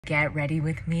Get ready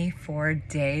with me for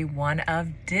day one of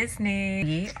Disney.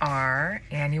 We are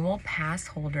annual pass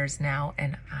holders now,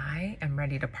 and I am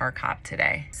ready to park hop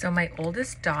today. So my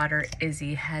oldest daughter,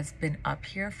 Izzy, has been up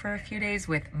here for a few days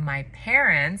with my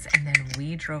parents, and then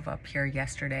we drove up here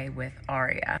yesterday with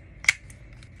Aria.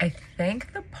 I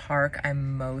think the park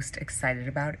I'm most excited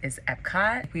about is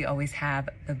Epcot. We always have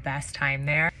the best time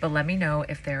there, but let me know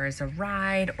if there is a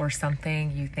ride or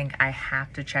something you think I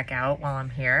have to check out while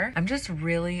I'm here. I'm just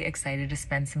really excited to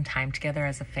spend some time together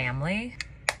as a family.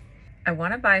 I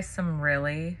want to buy some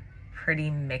really pretty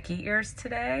Mickey ears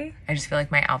today. I just feel like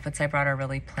my outfits I brought are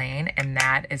really plain, and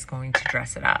that is going to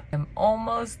dress it up. I'm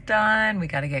almost done. We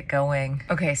got to get going.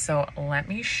 Okay, so let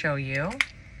me show you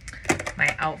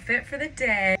my outfit for the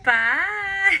day.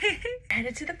 Bye.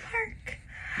 Headed to the park.